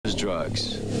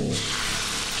drugs.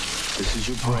 This is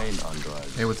your brain on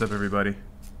drugs. Hey, what's up, everybody?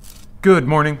 Good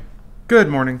morning. Good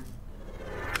morning.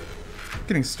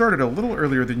 Getting started a little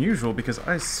earlier than usual because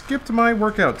I skipped my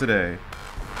workout today.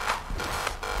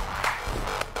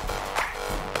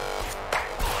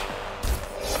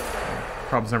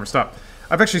 Problems never stop.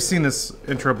 I've actually seen this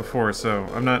intro before, so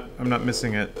I'm not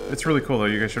missing it. It's really cool though.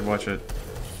 You guys should watch it.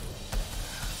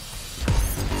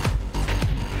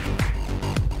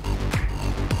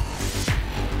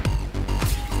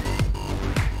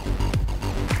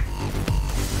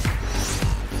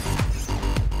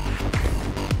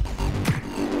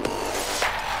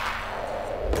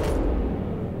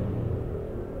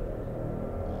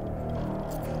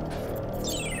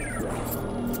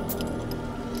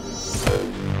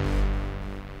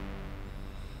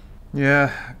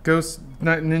 Yeah, Ghost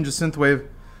Ninja Synthwave.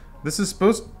 This is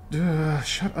supposed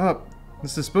shut up.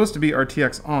 This is supposed to be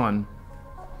RTX on.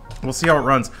 We'll see how it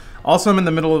runs. Also, I'm in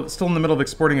the middle of, still in the middle of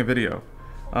exporting a video.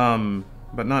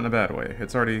 But not in a bad way.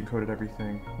 It's already encoded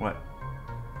everything. What?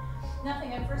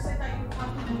 Nothing. At first I thought you were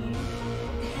talking to me.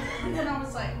 And then I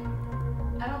was like,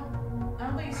 I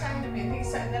don't think he's talking to me. I think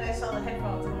he's talking, then I saw the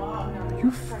headphones and wow, no.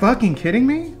 You fucking kidding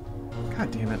me?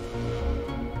 God damn it.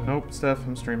 Nope, Steph,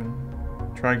 I'm streaming.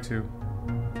 Trying to.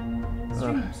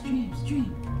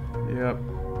 Stream. Yep.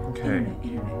 Okay.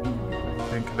 Internet. I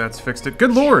think that's fixed it.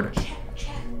 Good lord!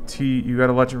 You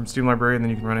gotta launch it from Steam Library and then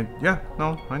you can run it. Yeah,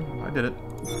 no, I did it.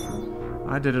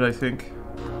 I did it, I think.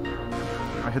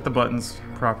 I hit the buttons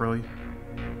properly.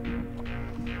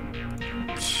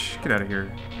 Shh, get out of here.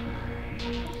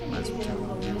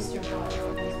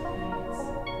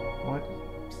 What?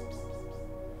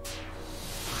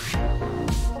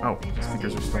 Oh,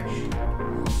 speakers are stuck.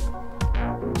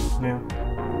 Yeah.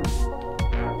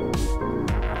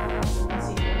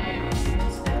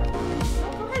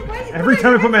 Every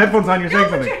time I put my headphones on, you're saying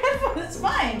something. Your headphones, it's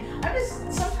fine.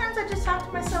 Sometimes I just talk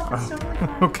to myself. It's totally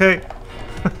fine. Okay.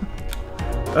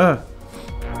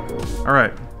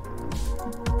 Alright.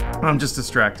 I'm just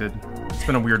distracted. It's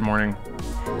been a weird morning.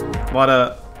 A lot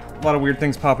of weird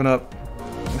things popping up.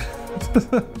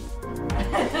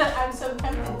 I'm so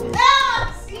tempted.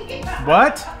 Ah! See?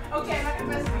 What? Okay, I'm not gonna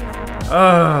mess with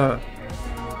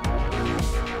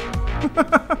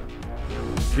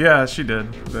you. Yeah, she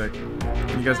did. Vic.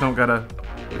 You guys don't gotta...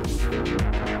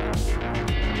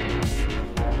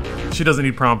 She doesn't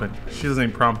need prompting. She doesn't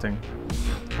need prompting.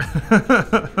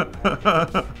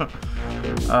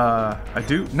 I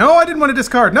do? No, I didn't want to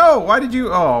discard. No, why did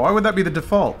you? Oh, why would that be the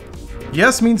default?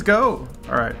 Yes means go.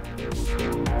 Alright.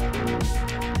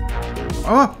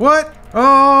 Oh, what?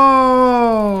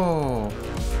 Oh!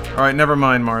 Alright, never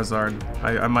mind, Marzard.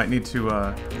 I might need to,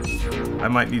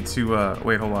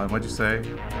 wait, hold on, what'd you say?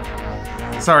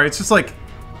 Sorry, it's just like,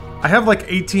 I have like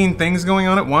 18 things going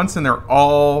on at once and they're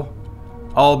all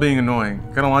being annoying.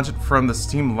 You gotta launch it from the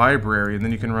Steam library and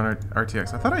then you can run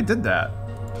RTX. I thought I did that.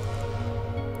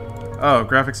 Oh,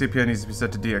 graphics API needs to be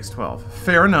set to DX12.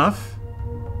 Fair enough.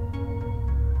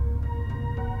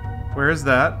 Where is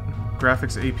that?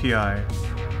 Graphics API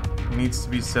needs to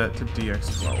be set to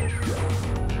DX12.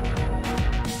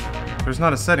 There's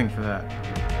not a setting for that.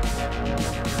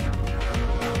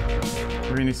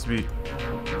 Maybe it needs to be...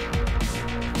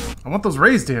 I want those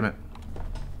raised, damn it.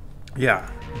 Yeah.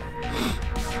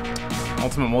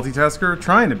 Ultimate multitasker?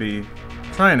 Trying to be.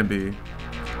 Trying to be.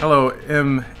 Hello,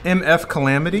 MF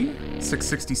Calamity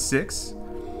 666.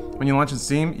 When you launch in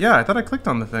Steam? Yeah, I thought I clicked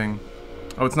on the thing.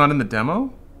 Oh, it's not in the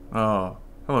demo? Oh.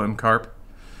 Hello, MCarp.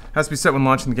 Has to be set when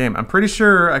launching the game. I'm pretty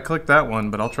sure I clicked that one,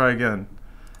 but I'll try again.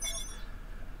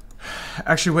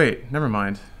 Actually, wait. Never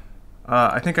mind.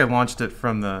 I think I launched it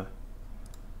from the...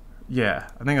 Yeah,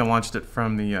 I think I launched it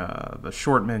from the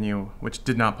short menu, which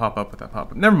did not pop up with that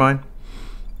pop-up. Never mind.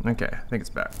 Okay, I think it's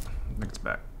back. I think it's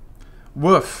back.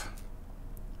 Woof.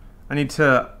 I need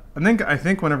to... I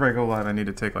think whenever I go live, I need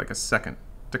to take like a second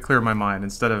to clear my mind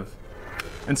instead of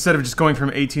just going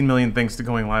from 18 million things to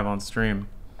going live on stream.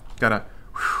 Gotta...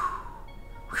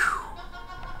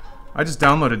 I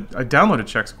downloaded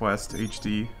Chex Quest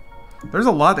HD. There's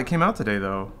a lot that came out today,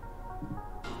 though.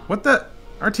 What the...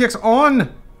 RTX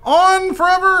on! On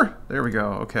forever! There we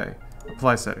go, okay.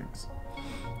 Apply settings.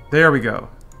 There we go.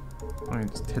 Let me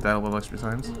just hit that a little extra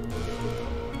times.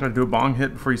 Gotta do a bong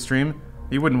hit before you stream.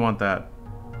 You wouldn't want that.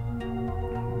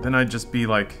 Then I'd just be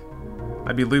like...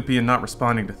 I'd be loopy and not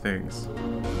responding to things.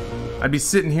 I'd be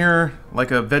sitting here like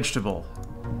a vegetable.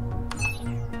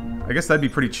 I guess that'd be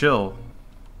pretty chill.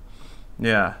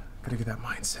 Yeah, gotta get that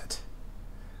mindset.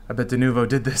 I bet Denuvo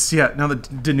did this. Yeah, now that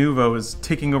Denuvo is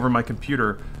taking over my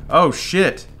computer. Oh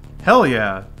shit! Hell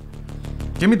yeah!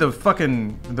 Give me the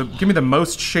fucking... give me the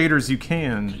most shaders you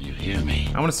can. You hear me?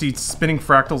 I want to see spinning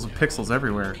fractals of pixels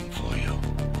everywhere. For you.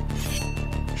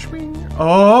 Swing.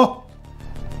 Oh!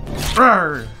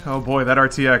 Rawr. Oh boy, that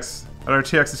RTX. That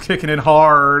RTX is kicking in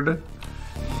hard.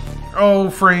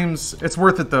 Oh, frames. It's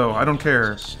worth it though. I don't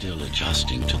care. Still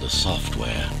adjusting to the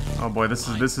software. Oh boy, this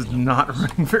is not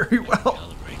running very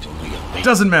well.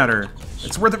 Doesn't matter.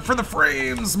 It's worth it for the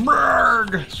frames.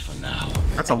 Brrg. For now.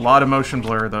 That's a lot of motion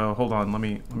blur though. Hold on, let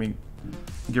me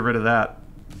get rid of that.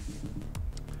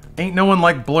 Ain't no one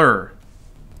like blur.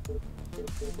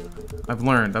 I've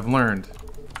learned.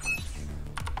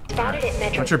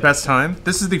 What's your best time?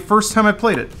 This is the first time I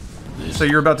played it. So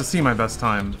you're about to see my best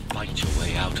time. Fight your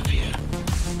way out of here.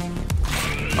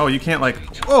 Oh, you can't like...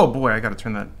 Oh boy, I gotta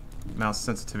turn that mouse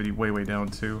sensitivity way down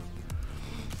too.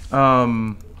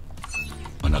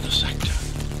 Another sector.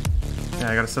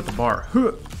 Yeah, I gotta set the bar.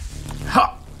 Huh.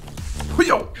 Ha!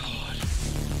 Yo! God,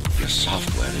 your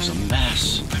software is a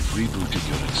mess. I've rebooted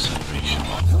your acceleration.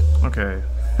 Okay.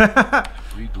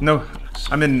 No,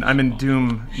 I'm in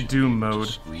Doom mode.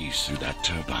 Squeeze through that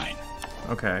turbine.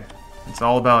 Okay. It's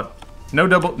all about no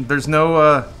double. There's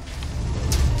no.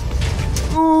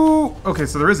 Ooh. Okay,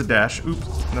 so there is a dash.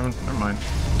 Oops. Never mind.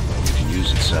 You can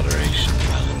use acceleration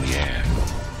while in the air.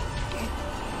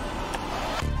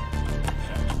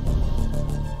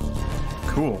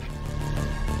 Cool.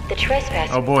 The trespass.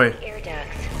 Oh boy. Air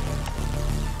ducts.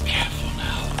 Careful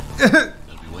now.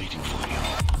 They'll be waiting for you.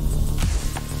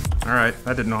 All right,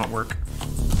 that did not work.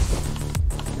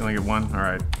 You only get one. All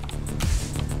right.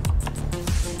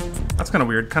 That's kind of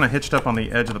weird. Kind of hitched up on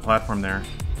the edge of the platform there.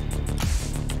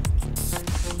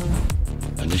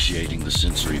 Initiating the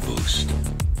sensory boost.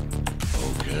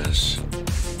 Focus.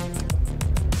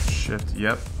 Shift.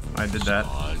 Yep, I did that.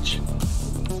 Charge.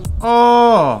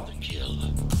 Oh. The kill.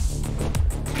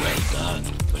 Well done.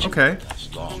 But Okay. You won't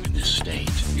last long in this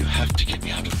state. You have to get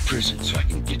me out of prison so I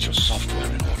can get your software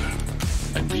in order.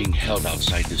 I'm being held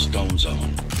outside this dome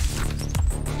zone.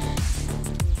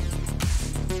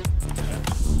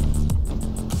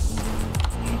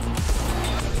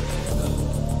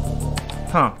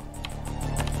 Huh.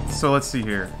 So let's see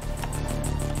here.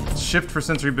 Shift for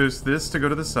sensory boost, this to go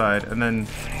to the side, and then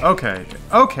okay.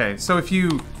 So if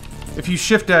you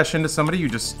shift dash into somebody, you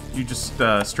just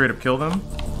straight up kill them.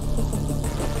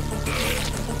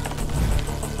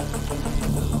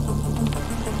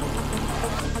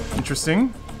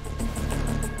 Interesting.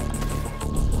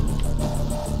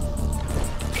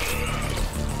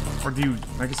 Or do you...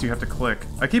 I guess you have to click.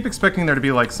 I keep expecting there to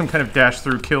be like some kind of dash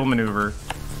through kill maneuver.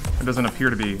 It doesn't appear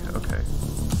to be. Okay.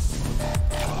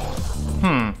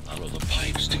 Follow the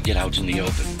pipes to get out in the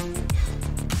open.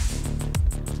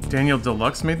 Daniel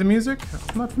Deluxe made the music?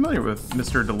 I'm not familiar with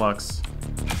Mr. Deluxe.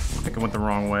 I think I went the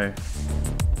wrong way.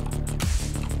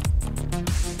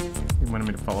 He wanted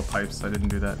me to follow pipes. I didn't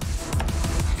do that.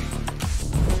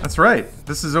 That's right.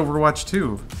 This is Overwatch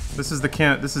 2. This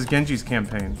is Genji's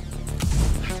campaign.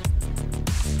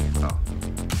 Oh.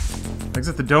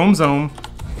 Exit the dome zone.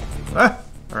 Ah!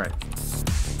 Alright.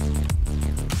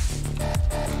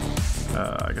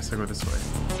 I guess I go this way.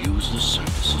 Use the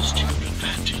surfaces to your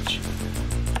advantage.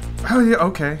 Oh yeah,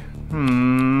 okay.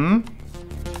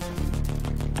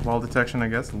 Wall detection, I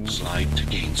guess. Slide to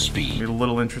gain speed. Made a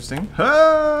little interesting.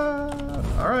 Ah!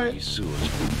 Alright.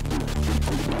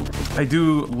 I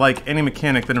do like any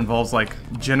mechanic that involves like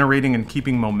generating and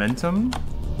keeping momentum.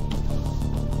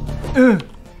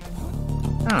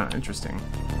 Ah, interesting.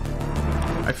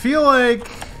 I feel like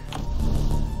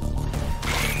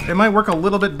it might work a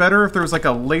little bit better if there was like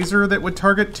a laser that would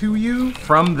target to you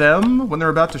from them when they're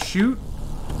about to shoot.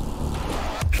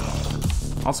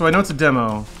 Also, I know it's a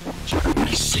demo.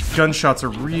 Gunshots are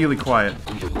really quiet.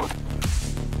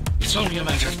 It's only a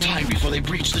matter of time before they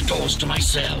breach the doors to my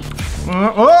cell.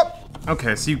 Oh!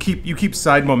 Okay, so you keep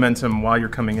side momentum while you're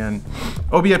coming in.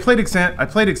 Obi, I played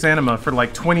Exanima for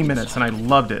like 20 minutes and I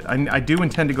loved it. I do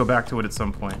intend to go back to it at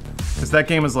some point because that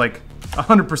game is like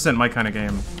 100% my kind of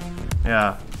game.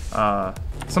 Yeah.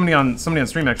 Somebody on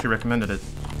stream actually recommended it.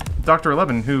 Dr.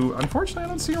 11, who unfortunately I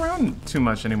don't see around too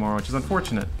much anymore, which is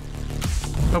unfortunate.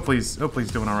 Hopefully he's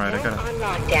doing all right. I gotta. On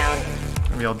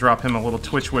lockdown. Maybe I'll drop him a little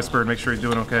Twitch whisper and make sure he's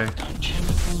doing okay.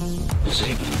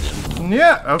 Disabling them.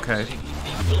 Yeah. Okay.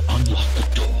 Will unlock the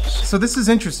doors. So this is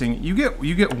interesting. You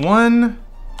get one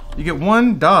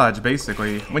dodge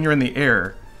basically when you're in the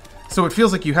air. So it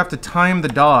feels like you have to time the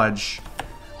dodge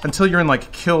until you're in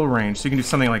like kill range. So you can do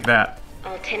something like that.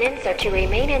 All tenants are to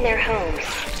remain in their homes.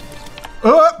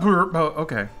 Oh,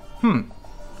 okay.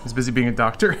 He's busy being a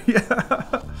doctor.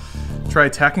 Yeah. Try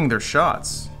attacking their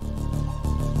shots.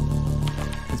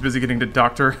 He's busy getting to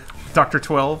doctor Dr.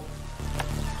 12.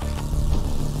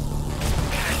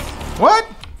 What?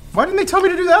 Why didn't they tell me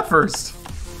to do that first?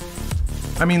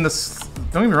 I mean,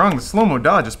 don't get me wrong, the slow-mo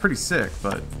dodge is pretty sick,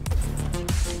 but...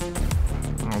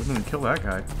 Oh, we didn't kill that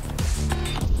guy.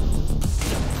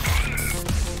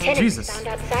 Tenants Jesus. found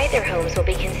outside their homes will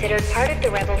be considered part of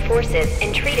the rebel forces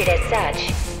and treated as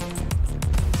such.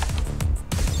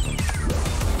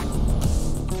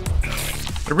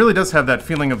 It really does have that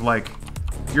feeling of like,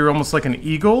 you're almost like an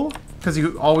eagle, because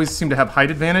you always seem to have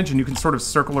height advantage and you can sort of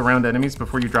circle around enemies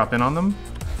before you drop in on them.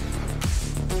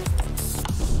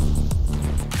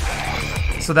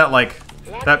 So that like,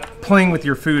 that playing with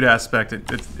your food aspect,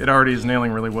 it already is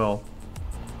nailing really well.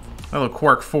 Hello,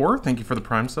 Quark4, thank you for the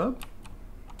Prime sub.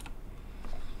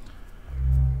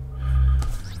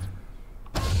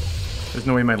 There's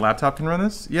no way my laptop can run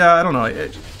this? Yeah, I don't know.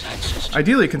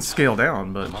 Ideally, it can scale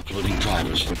down, but... I'm uploading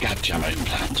drivers for gap jammer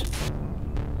implant.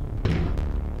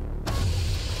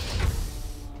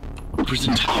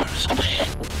 Prison towers up ahead.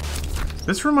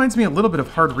 This reminds me a little bit of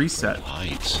Hard Reset,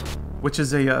 Lights. which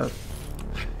is a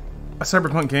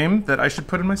Cyberpunk game that I should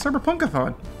put in my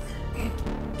Cyberpunk-a-thon.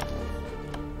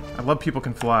 I love People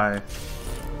Can Fly.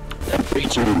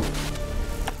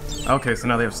 Okay, so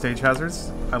now they have stage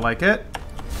hazards. I like it.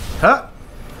 Huh?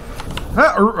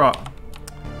 Huh?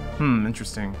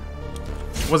 Interesting.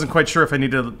 Wasn't quite sure if I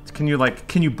need to... Can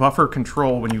you buffer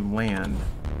control when you land?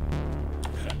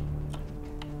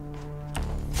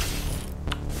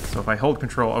 So if I hold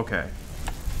control, okay.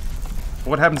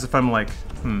 What happens if I'm like,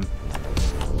 Oh.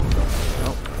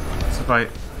 So if I...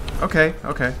 Okay.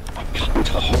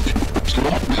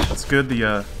 That's good,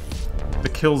 the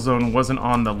kill zone wasn't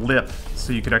on the lip,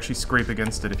 so you could actually scrape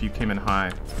against it if you came in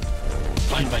high.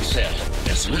 Find my cell.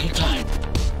 There's little time.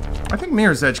 I think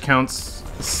Mirror's Edge counts...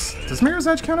 Does Mirror's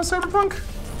Edge count as Cyberpunk?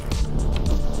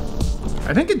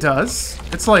 I think it does.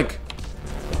 It's like...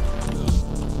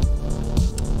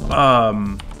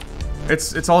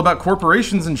 It's all about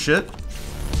corporations and shit.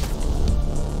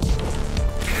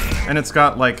 And it's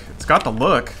got, like... It's got the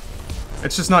look.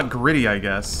 It's just not gritty, I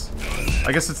guess.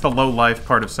 I guess it's the low-life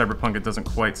part of Cyberpunk it doesn't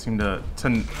quite seem to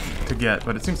get,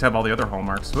 but it seems to have all the other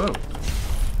hallmarks. Whoa.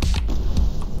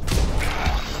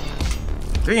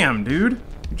 Damn, dude.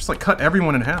 You just, like, cut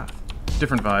everyone in half.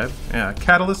 Different vibe. Yeah,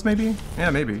 Catalyst, maybe? Yeah,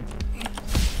 maybe.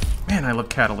 Man, I love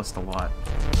Catalyst a lot.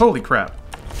 Holy crap.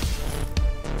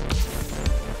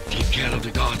 Take care of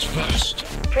the guards first.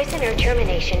 Prisoner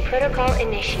termination protocol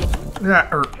initiated.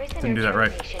 Yeah, didn't do that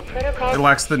right.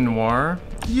 Relax the noir.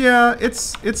 Yeah,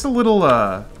 it's a little,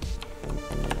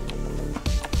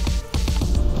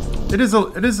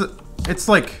 it's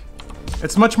like,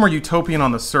 it's much more utopian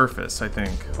on the surface, I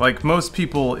think. Like, most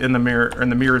people in the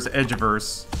Mirror's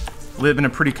Edgeverse live in a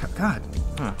pretty,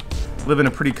 live in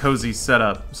a pretty cozy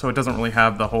setup, so it doesn't really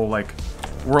have the whole, like,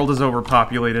 world is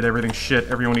overpopulated, everything's shit,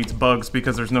 everyone eats bugs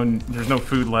because there's no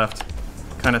food left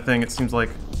kind of thing. It seems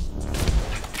like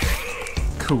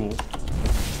cool.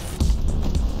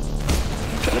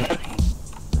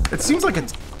 It seems like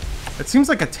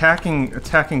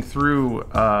attacking through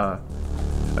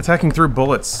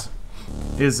bullets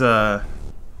is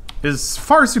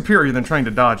far superior than trying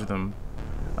to dodge them.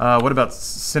 What about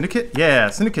Syndicate? Yeah,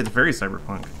 Syndicate's very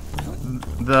cyberpunk.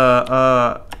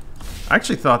 I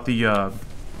actually thought the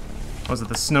was it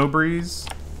the Snow Breeze,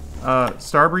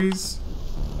 Star Breeze,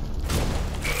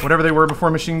 whatever they were before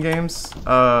Machine Games.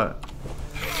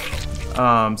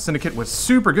 Syndicate was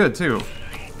super good too,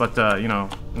 but you know,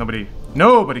 nobody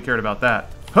cared about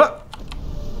that. Huh!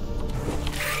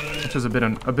 Which was a bit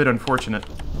unfortunate.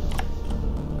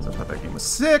 So I thought that game was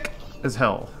sick as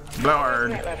hell. Blard.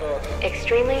 Level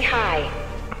extremely high.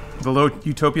 The low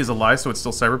utopia is a lie, so it's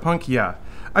still cyberpunk. Yeah,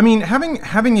 I mean,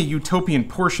 having a utopian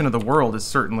portion of the world is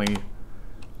certainly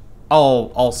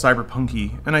all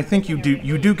cyberpunky, and I think you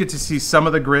do get to see some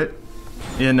of the grit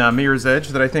in Mirror's Edge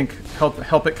that I think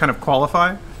help it kind of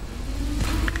qualify.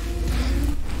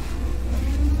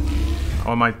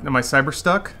 Oh, am I cyber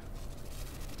stuck?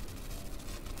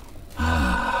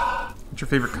 What's your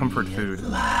favorite comfort food?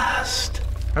 Last.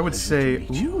 I would say,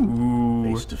 ooh,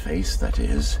 Face to face, that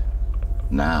is.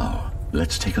 Now,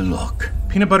 let's take a look.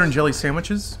 peanut butter and jelly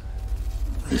sandwiches.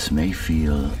 This may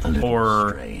feel a little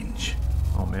strange.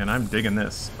 Oh man, I'm digging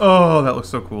this. Oh, that looks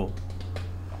so cool.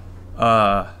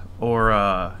 Oh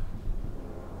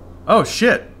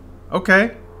shit.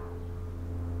 Okay.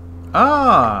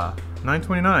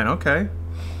 929. Okay.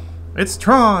 It's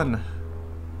Tron.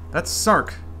 That's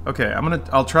Sark. Okay,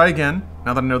 I'll try again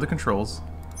now that I know the controls.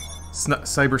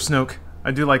 Cyber Snoke.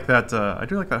 I do like that. I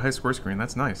do like that high score screen.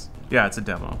 That's nice. Yeah, it's a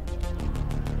demo.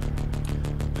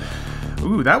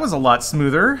 Ooh, that was a lot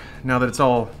smoother. Now that it's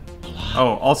all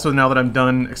Oh, also now that I'm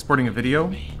done exporting a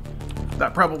video,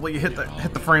 that probably hit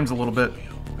the frames a little bit.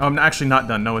 Oh, I'm actually not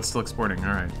done. No, it's still exporting.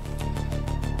 All right.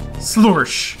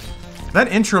 Slorsh. That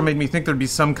intro made me think there'd be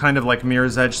some kind of like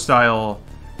Mirror's Edge style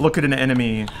look at an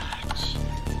enemy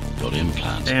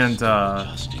and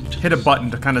hit a button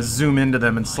to kind of zoom into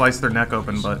them and slice their neck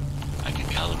open, but I can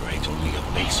calibrate only your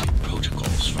basic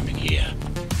protocols from in here.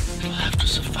 It'll have to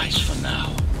suffice for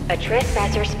now. A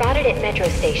trespasser spotted at Metro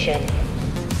Station.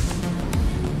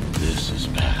 This is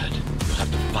bad. You'll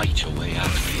have to fight your way out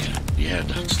of here. The air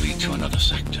ducts lead to another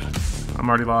sector. I'm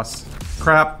already lost.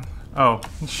 Crap. Oh,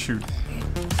 shoot.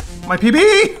 My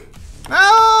PB!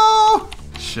 No!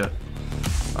 Shit.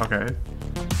 Okay.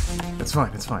 It's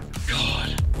fine, it's fine.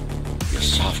 God, your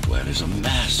software is a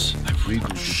mess. I've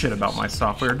rebooted. Shit about my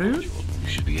software, dude. You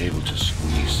should be able to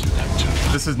squeeze through that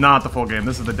tunnel. This is not the full game,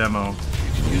 this is the demo. You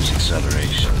can use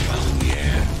acceleration while in the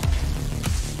air.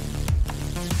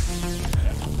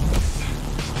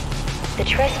 The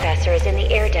trespasser is in the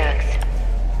air ducts.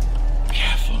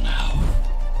 Careful now.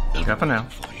 They'll Careful now.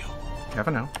 look for you.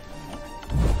 Careful now.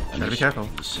 And be careful.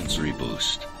 The sensory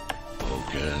boost.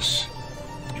 Focus.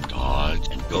 Dodge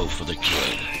and go for the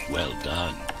kill. Well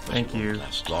done. Thank you.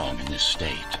 Last long in this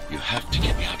state. You have to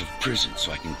get me out of prison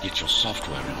so I can get your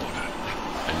software in order.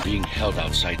 I'm being held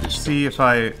outside this. See, if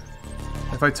I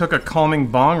took a calming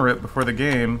bong rip before the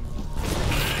game,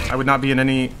 I would not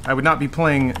be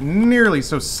playing nearly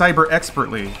so cyber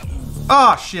expertly.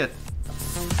 Ah, shit.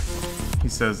 He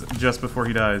says just before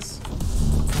he dies.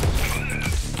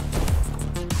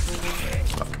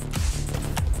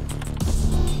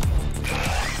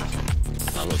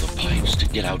 Follow the pipes to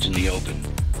get out in the open.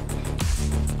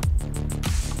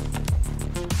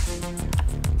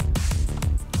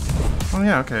 Oh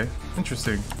yeah, okay.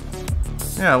 Interesting.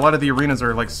 Yeah, a lot of the arenas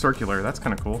are like circular. That's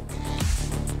kind of cool.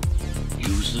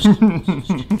 Use this to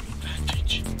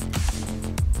advantage.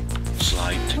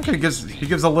 Slide to Okay, he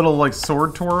gives a little like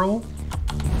sword twirl.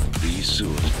 be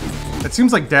soon. It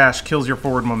seems like dash kills your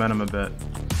forward momentum a bit.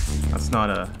 That's not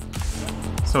a.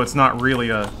 So it's not really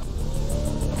a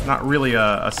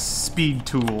speed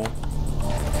tool.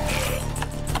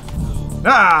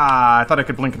 Ah! I thought I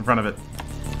could blink in front of it.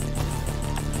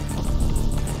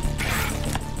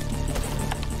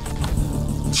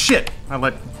 Shit! I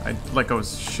let go of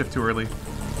shift too early.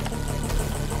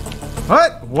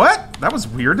 What? What? That was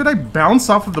weird. Did I bounce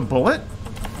off of the bullet?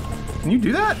 Can you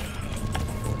do that?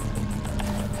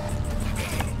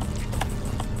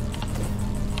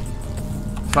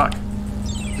 Fuck.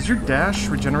 Does your dash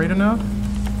regenerate enough?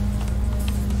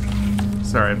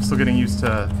 Sorry, I'm still getting used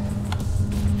to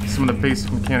some of the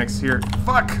basic mechanics here.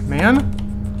 Fuck, man!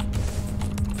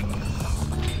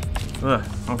 Ugh,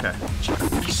 okay.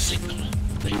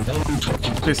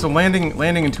 Okay, so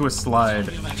landing into a slide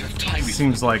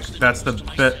seems like that's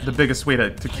the biggest way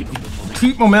to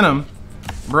keep momentum.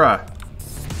 Bruh.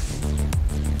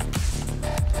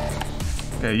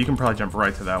 Okay, you can probably jump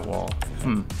right to that wall.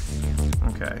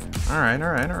 Okay. Alright.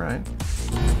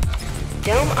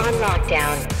 Dome on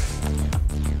lockdown.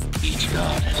 Each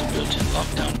guard has a built-in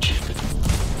lockdown chip.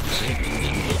 Disabling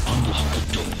them will unlock the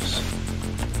doors.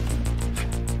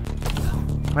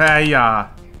 Yeah.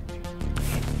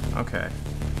 Okay.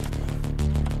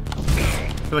 I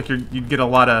feel like you'd get a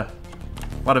lot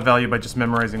of value by just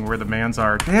memorizing where the mans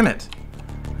are. Damn it!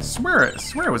 I swear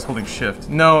I was holding shift.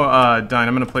 No, Dine,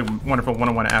 I'm gonna play Wonderful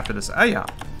 101 after this. Yeah.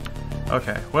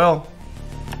 Okay, well,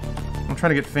 I'm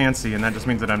trying to get fancy, and that just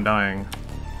means that I'm dying.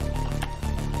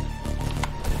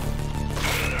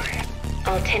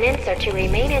 All tenants are to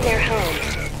remain in their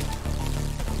homes.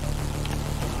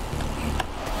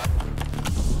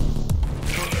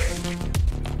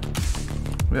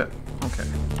 Yeah, okay.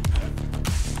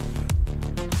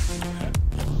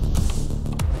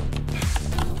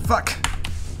 Fuck!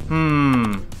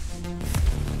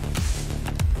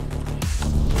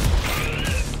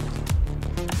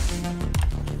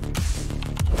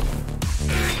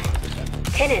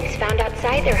 Tenants found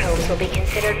outside their homes will be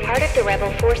considered part of the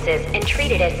rebel forces and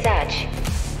treated as such.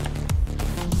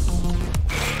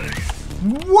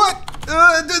 What?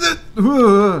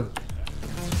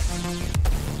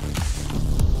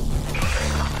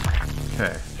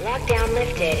 Okay. Lockdown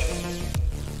lifted.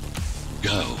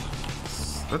 Go.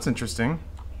 That's interesting.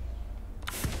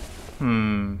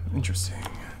 Interesting.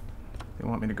 They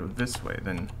want me to go this way,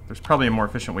 then there's probably a more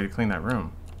efficient way to clean that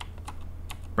room.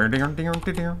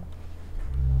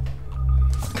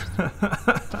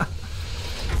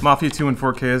 Mafia 2 in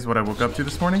 4K is what I woke up to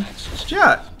this morning.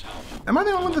 Yeah. Am I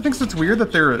the only one that thinks it's weird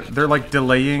that they're like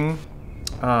delaying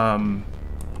Mafia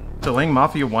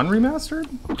 1 remastered?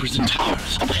 Prison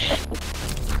towers ahead.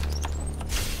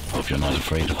 hope you're not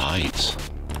afraid of heights.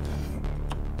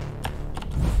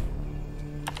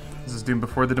 Is this Doom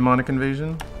before the demonic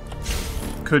invasion?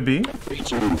 Could be.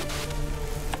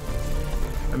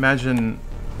 Imagine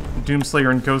Doomslayer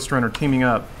and Ghostrunner teaming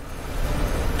up.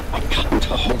 I've got to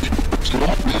hold you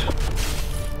longer.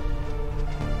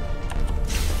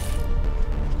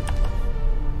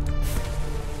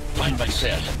 Find my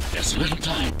cell. There's little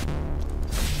time.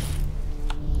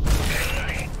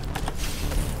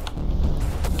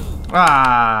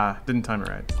 Ah, didn't time it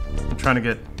right. I'm trying to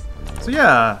get. So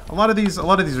yeah, a lot of these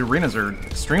arenas are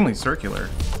extremely circular.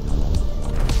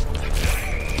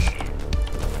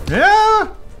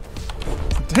 Yeah.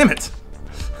 Damn it.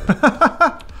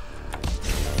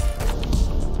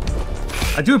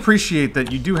 I do appreciate that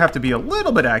you do have to be a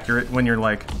little bit accurate when you're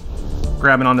like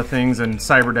grabbing onto things and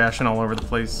cyber dashing all over the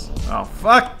place. Oh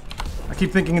fuck! I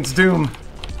keep thinking it's Doom,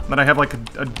 but I have like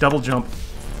a double jump.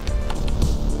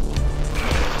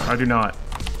 I do not.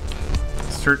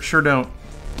 Sure don't.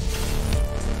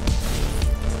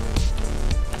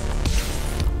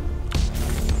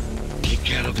 Take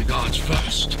care of the guards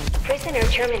first. Prisoner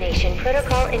termination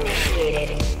protocol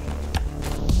initiated.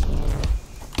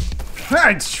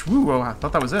 Woo, I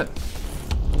thought that was it.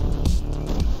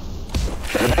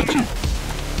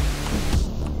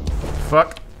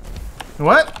 Fuck.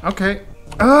 What? Okay.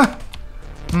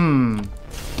 Some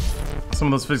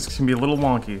of those physics can be a little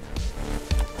wonky.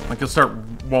 Like you'll start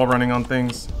wall running on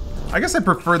things. I guess I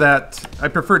prefer that. I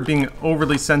prefer it being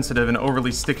overly sensitive and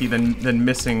overly sticky than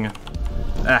missing.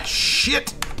 Ah,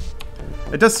 shit!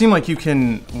 It does seem like you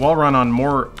can wall run on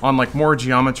more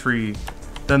geometry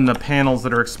than the panels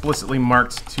that are explicitly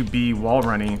marked to be wall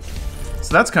runny.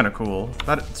 So that's kind of cool.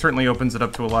 That certainly opens it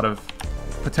up to a lot of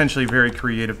potentially very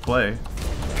creative play.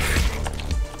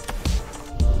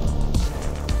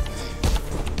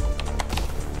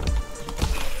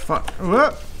 Fuck.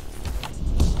 Whoa.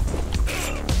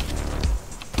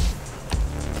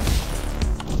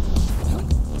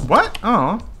 What?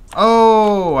 Oh.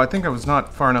 Oh, I think I was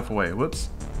not far enough away. Whoops.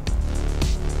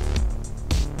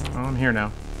 Oh, I'm here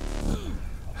now.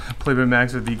 Playboy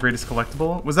mags are the greatest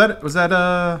collectible. Was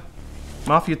that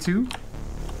Mafia 2?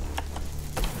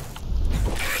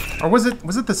 Or was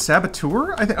it the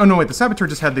Saboteur? Oh no, wait, the Saboteur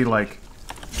just had the like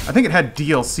I think it had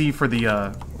DLC for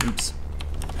the oops.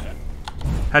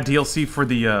 Had DLC for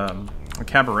the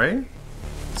cabaret?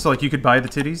 So like you could buy the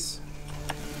titties?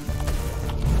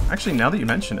 Actually, now that you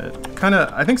mention it,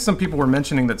 I think some people were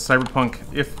mentioning that Cyberpunk,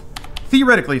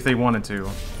 theoretically if they wanted to.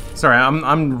 Sorry,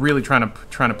 I'm really trying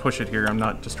to push it here. I'm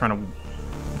not just trying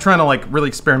to like really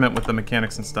experiment with the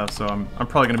mechanics and stuff. So I'm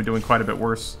probably gonna be doing quite a bit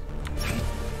worse.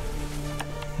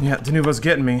 Yeah, Denuvo's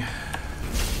getting me.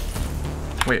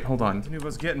 Wait, hold on.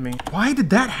 Denuvo's getting me. Why did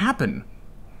that happen?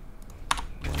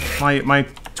 My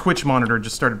Twitch monitor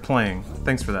just started playing.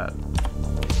 Thanks for that.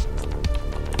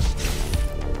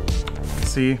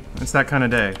 See, it's that kind of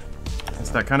day. It's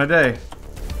that kind of day.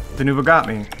 Denuvo got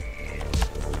me.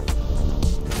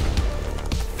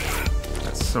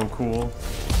 That's so cool.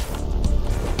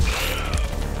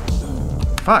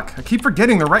 Fuck, I keep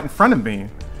forgetting they're right in front of me.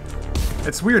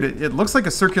 It's weird, it looks like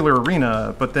a circular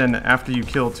arena, but then after you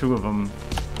kill two of them,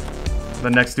 the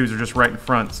next dudes are just right in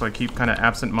front, so I keep kind of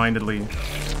absent-mindedly,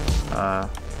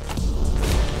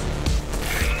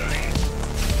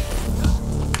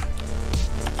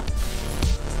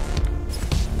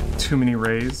 Too many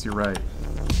rays, you're right.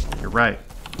 You're right.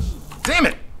 Damn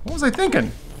it! What was I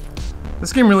thinking?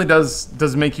 This game really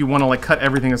does make you want to like cut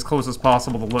everything as close as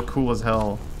possible to look cool as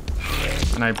hell.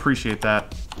 And I appreciate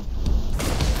that.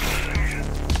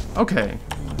 Okay.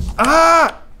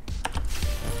 Ah!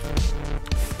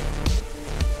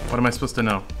 What am I supposed to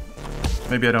know?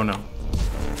 Maybe I don't know.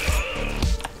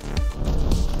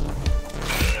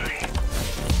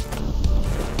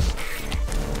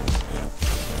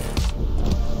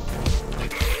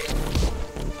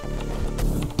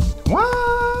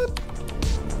 What?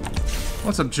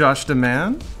 What's up, Josh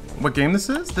Demand? What game this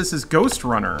is? This is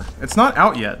Ghostrunner. It's not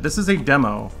out yet. This is a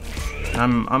demo.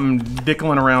 I'm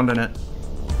dickling around in it.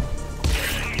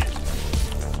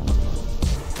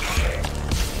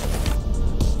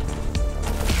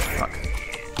 Fuck.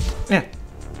 Yeah.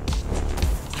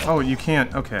 Oh, you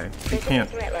can't. Okay, you can't.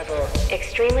 Threat level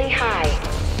extremely high.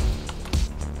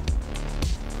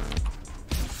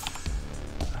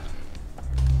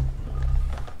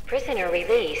 Prisoner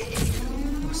released.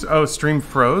 Oh, stream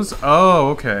froze? Oh,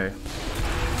 okay.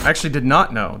 I actually did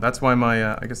not know. That's why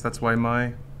my, I guess that's why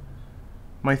my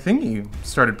thingy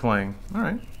started playing.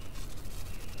 Alright.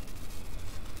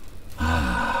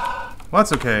 Well,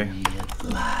 that's okay.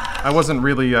 I wasn't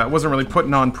really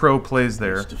putting on pro plays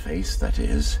there. Face to face, that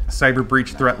is. Cyber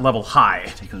breach threat level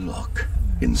high. Take a look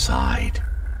inside.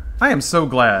 I am so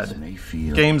glad May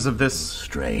feel games of this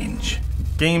strange.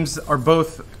 games are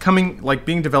both coming, like,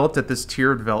 being developed at this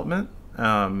tier of development.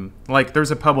 Like, there's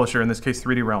a publisher, in this case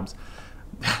 3D Realms.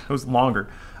 It was longer.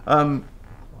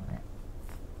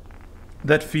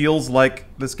 That feels like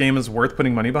this game is worth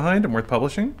putting money behind and worth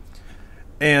publishing.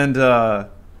 And,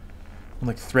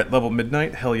 like, threat level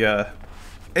midnight, hell yeah.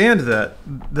 And that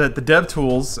the dev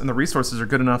tools and the resources are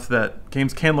good enough that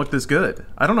games can look this good.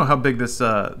 I don't know how big this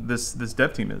this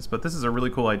dev team is, but this is a really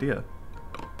cool idea.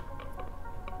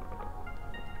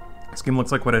 This game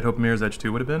looks like what I'd hoped Mirror's Edge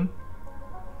 2 would have been.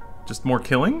 Just more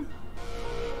killing?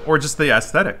 Or just the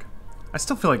aesthetic. I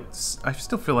still feel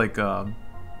like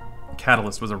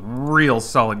Catalyst was a real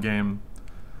solid game.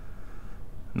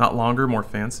 Not longer, more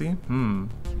fancy. God,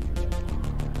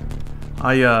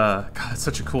 that's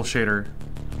such a cool shader.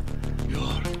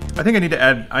 I think I need to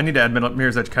add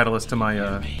Mirror's Edge Catalyst to my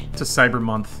to Cyber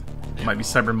Month. It might be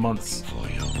Cyber Months.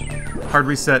 Hard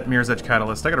reset Mirror's Edge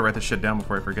Catalyst. I gotta write this shit down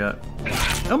before I forget.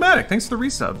 Elmatic, thanks for the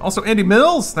resub. Also, Andy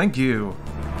Mills, thank you.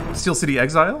 Steel City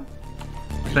Exile,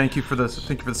 thank you for the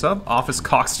sub. Office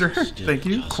Cockster, thank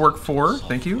you. Quirk 4,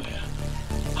 thank you.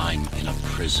 I'm in a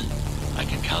prison. I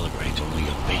can calibrate only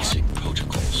your basic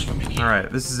protocols from in here. All right,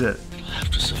 this is it.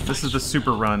 This is the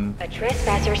super run. A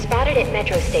trespasser spotted at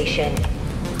Metro Station.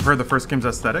 Prefer the first game's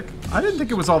aesthetic. I didn't think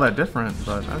it was all that different,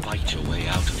 but Fight your way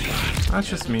out of here. that's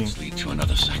just me. Lead to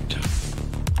another sector.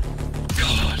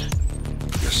 God,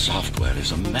 your software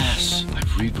is a mess. I've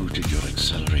rebooted your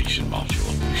acceleration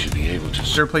module. You should be able to.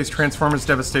 Sure plays Transformers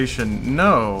Devastation.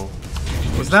 No,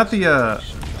 was that the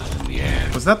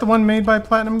was that the one made by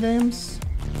Platinum Games?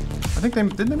 I think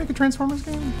didn't they make a Transformers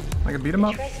game? Like a beat 'em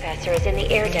up? Trespasser is in the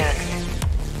air ducts.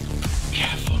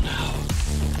 Careful now.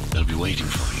 They'll be waiting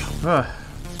for you.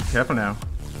 Careful now.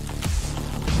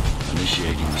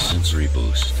 Initiating the sensory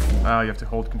boost. Oh, you have to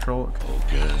hold control.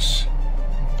 Focus.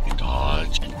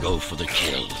 Dodge and go for the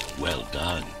kill. Well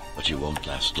done. But you won't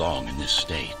last long in this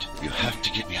state. You have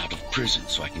to get me out of prison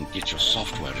so I can get your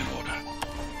software in order.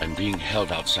 I'm being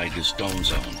held outside this dome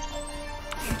zone.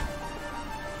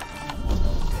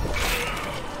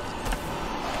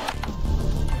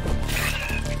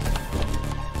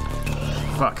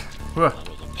 Fuck. Follow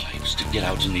the pipes to get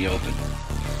out in the open.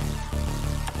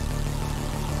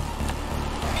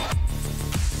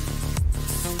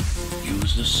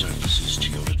 Use the surfaces to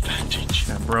your advantage.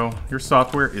 Yeah, bro, your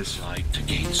software is Slide to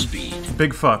gain speed.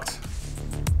 big fucked.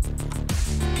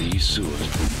 These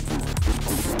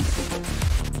sewers.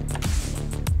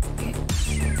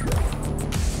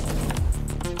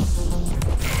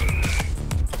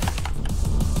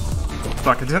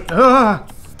 Fuck, I didn't. I'm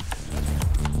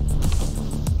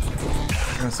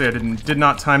gonna say I did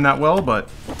not time that well, but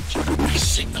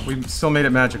Signal. we still made it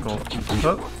magical.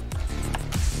 Oh,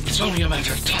 It's only a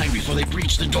matter of time before they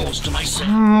breach the doors to my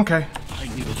cell. okay.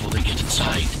 Find me before they get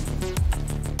inside.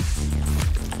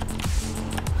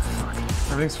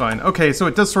 Everything's fine. Okay, so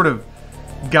it does sort of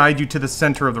guide you to the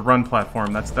center of the run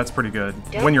platform. That's pretty good.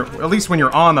 When you're at least when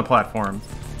you're on the platform.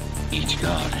 Each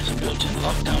guard has a built-in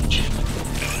lockdown chip.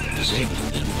 Disabling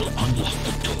them will unlock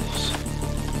the doors.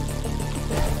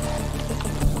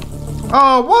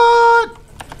 Oh, what?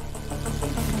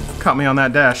 Caught me on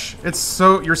that dash.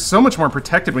 You're so much more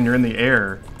protected when you're in the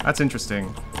air. That's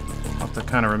interesting. I'll have to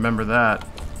kind of remember that.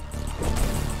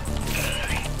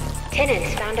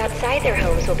 Tenants found outside their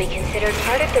homes will be considered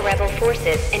part of the rebel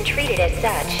forces and treated as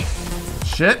such.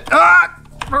 Shit! Ah!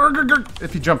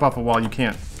 If you jump off a wall, you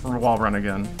can't wall run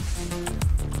again.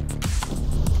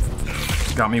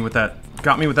 Got me with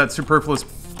that superfluous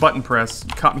button press.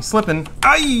 Caught me slipping.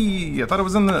 Aye! I thought it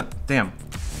was in the... Damn.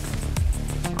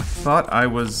 I thought I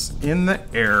was in the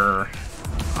air.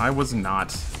 I was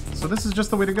not. So this is just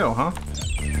the way to go, huh?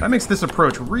 That makes this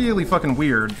approach really fucking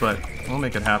weird, but we'll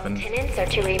make it happen. Tenants are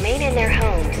to remain in their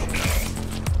homes.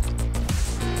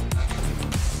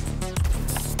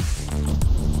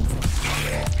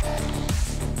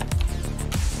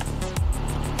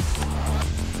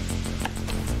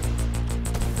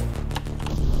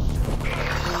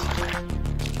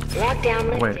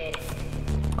 Lockdown lifted. Wait.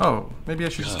 Oh, maybe I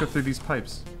should just go through these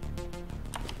pipes.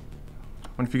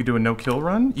 What if you could do a no-kill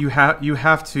run? You have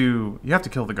to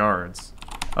kill the guards.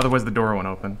 Otherwise the door won't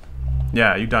open.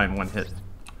 Yeah, you die in one hit.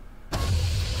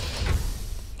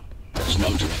 There's no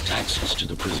direct access to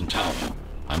the prison tower.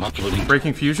 I'm uploading.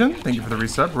 Breaking Fusion, thank you for the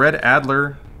resub. Red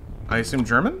Adler, I assume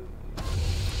German?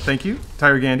 Thank you.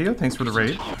 Tyre Gandio, thanks for the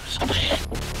raid.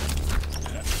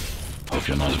 Hope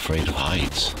you're not afraid of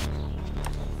heights.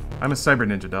 I'm a cyber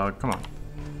ninja, dog. Come on.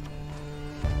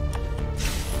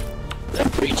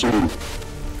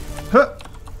 Huh.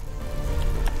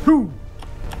 Who?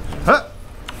 Huh.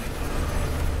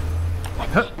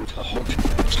 Huh.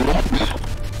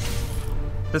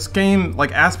 This game,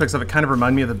 like, aspects of it kind of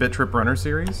remind me of the Bit Trip Runner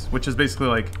series, which is basically,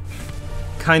 like,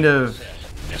 kind of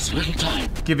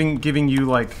giving you,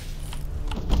 like,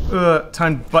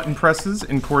 timed button presses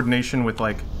in coordination with,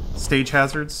 like, stage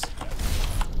hazards.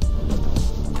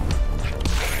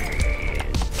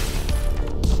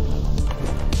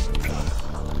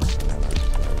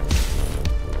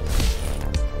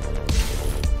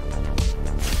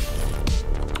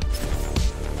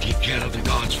 Take care of the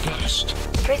guards first.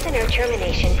 Prisoner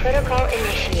termination protocol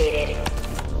initiated.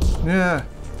 Yeah.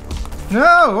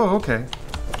 No, oh, okay.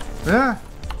 Yeah.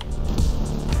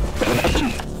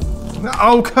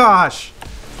 Oh gosh!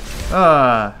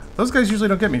 Those guys usually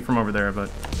don't get me from over there,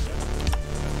 but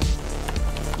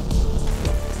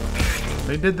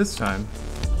they did this time.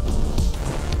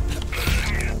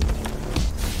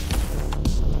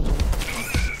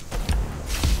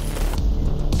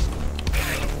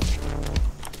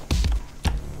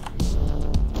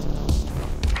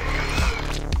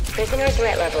 Prisoner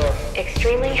threat level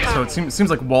extremely high. So it seems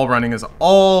like wall running is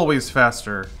always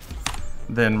faster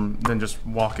than just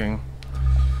walking.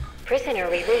 Prisoner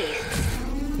released.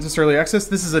 Is this early access?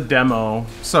 This is a demo.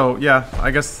 So yeah,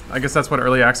 I guess that's what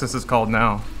early access is called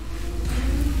now.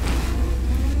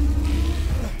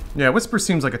 Yeah, Whisper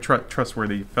seems like a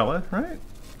trustworthy fella, right?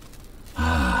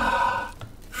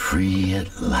 Free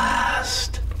at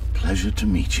last. Pleasure to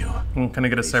meet you. Can I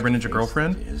get a Cyber Ninja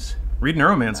girlfriend? Read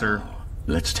Neuromancer.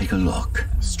 Let's take a look.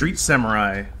 Street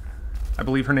Samurai. I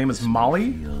believe her name is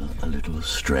Molly. Feel a little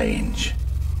strange.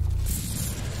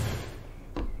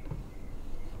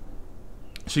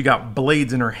 She got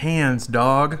blades in her hands,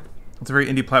 dog. It's a very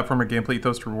indie platformer gameplay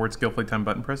ethos to reward skill playtime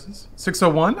button presses.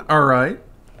 601, all right.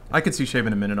 I could see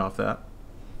shaving a minute off that.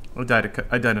 I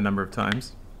died a number of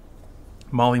times.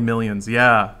 Molly Millions,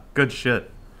 yeah, good shit.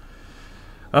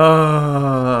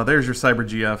 There's your Cyber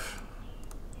GF.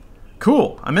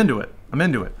 Cool, I'm into it.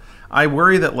 I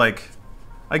worry that, like,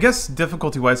 I guess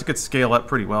difficulty-wise it could scale up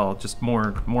pretty well. Just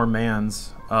more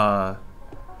mans.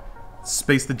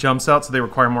 Space the jumps out, so they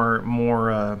require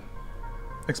more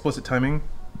explicit timing.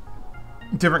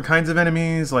 Different kinds of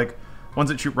enemies, like ones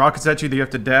that shoot rockets at you that you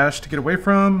have to dash to get away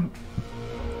from.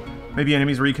 Maybe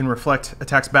enemies where you can reflect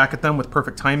attacks back at them with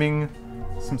perfect timing.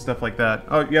 Some stuff like that.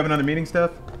 Oh, you have another meeting,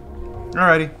 Steph?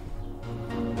 Alrighty.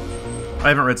 I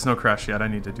haven't read Snow Crash yet, I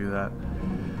need to do that.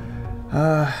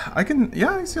 I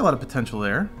see a lot of potential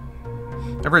there.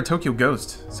 I've read Tokyo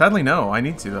Ghost. Sadly, no. I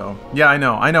need to, though. Yeah, I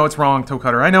know it's wrong, Toe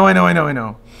Cutter. I know.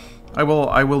 I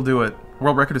will do it.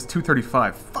 World record is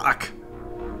 235. Fuck!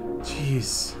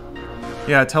 Jeez.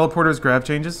 Yeah, teleporters, grab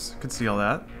changes. Could see all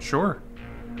that. Sure.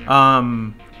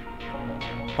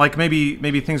 Like,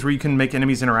 maybe things where you can make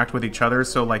enemies interact with each other,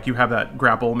 so, like, you have that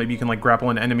grapple. Maybe you can, like, grapple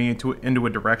an enemy into a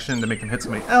direction to make them hit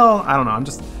somebody. I don't know.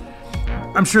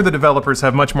 I'm sure the developers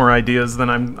have much more ideas than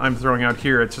I'm throwing out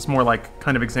here. It's just more like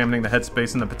kind of examining the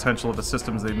headspace and the potential of the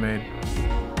systems they've made.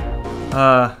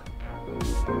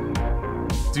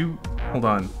 Hold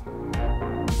on.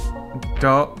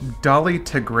 Dolly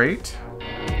to Great.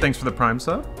 Thanks for the Prime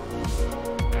sub.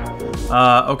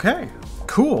 Okay.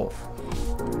 Cool.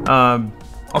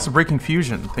 Also, Breaking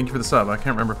Fusion. Thank you for the sub. I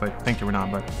can't remember if I thanked you or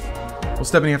not, but... Will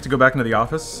Stephanie have to go back into the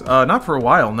office? Not for a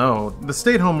while, no. The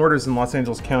stay-at-home orders in Los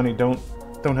Angeles County don't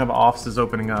have offices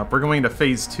opening up. We're going into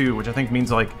phase 2, which I think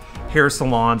means like hair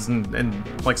salons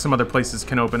and like some other places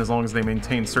can open as long as they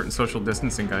maintain certain social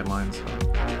distancing guidelines.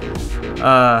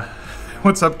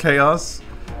 What's up, Chaos?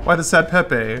 Why the sad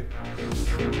Pepe?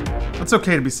 It's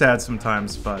okay to be sad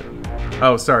sometimes, but...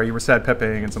 Oh, sorry, you were sad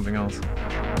Pepeing and something else.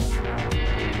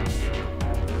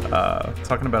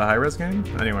 Talking about a high-res game?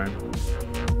 Anyway.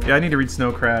 Yeah, I need to read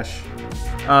Snow Crash.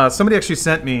 Somebody actually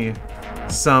sent me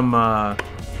some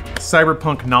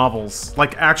cyberpunk novels,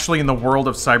 like actually in the world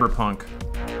of cyberpunk,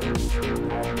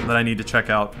 that I need to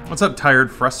check out. What's up,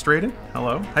 Tired Frustrated?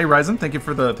 Hello. Hey, Ryzen. Thank you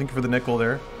for the nickel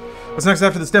there. What's next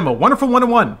after this demo? Wonderful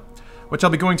 101, which I'll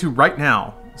be going to right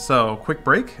now. So, quick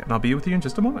break, and I'll be with you in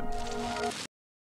just a moment.